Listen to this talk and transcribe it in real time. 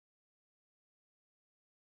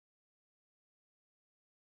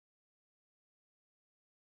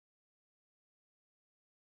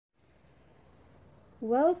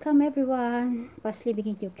Welcome everyone, Past Living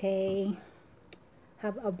in UK.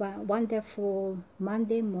 Have a wonderful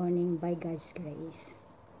Monday morning by God's grace.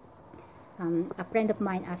 A friend of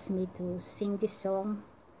mine asked me to sing this song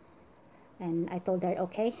and I told her,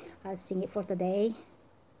 okay, I'll sing it for today.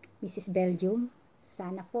 Mrs. Belgium,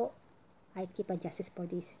 sana po I keep a justice for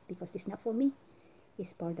this because it's not for me,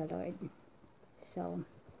 it's for the Lord. So,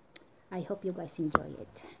 I hope you guys enjoy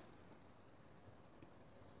it.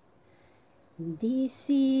 This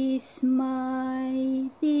is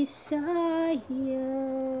my desire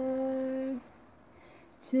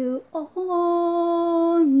to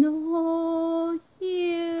honor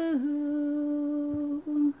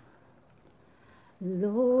you,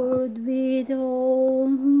 Lord, with all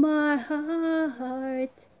my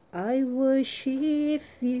heart I worship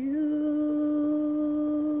you.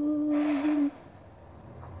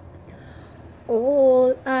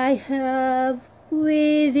 All I have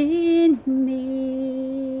within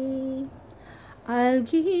me, I'll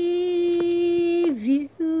give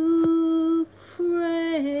you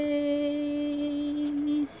praise.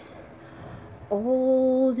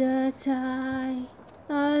 All that I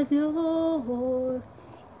adore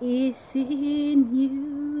is in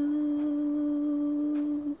you.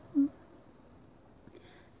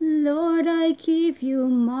 Lord, I give you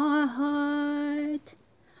my heart,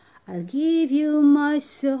 I'll give you my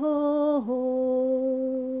soul.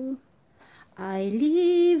 I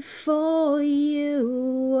live for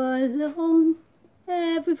you alone.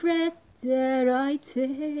 Every breath that I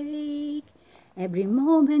take, every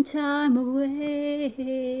moment I'm awake.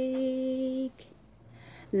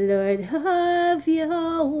 Lord, have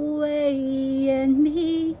your way in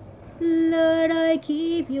me. Lord, I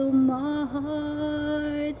give you my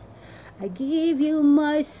heart, I give you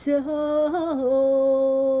my soul.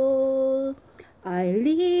 I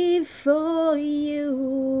live for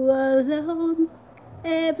you alone.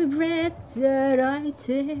 Every breath that I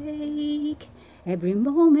take, every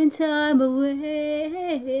moment I'm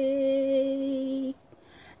awake.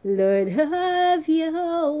 Lord, have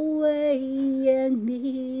your way in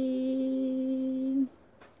me.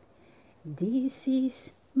 This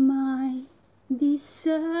is my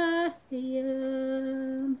desire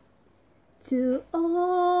to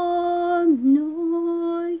honor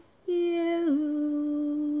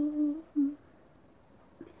you.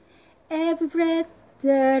 Every breath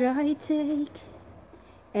that I take,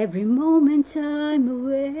 every moment I'm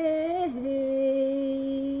awake.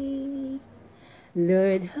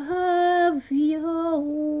 Lord, have your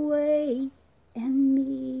way in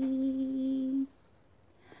me.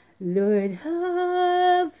 Lord,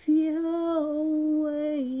 have your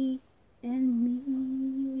way in me.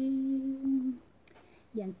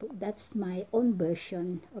 Yan po, that's my own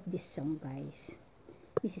version of this song, guys.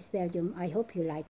 Mrs. Belgium, I hope you like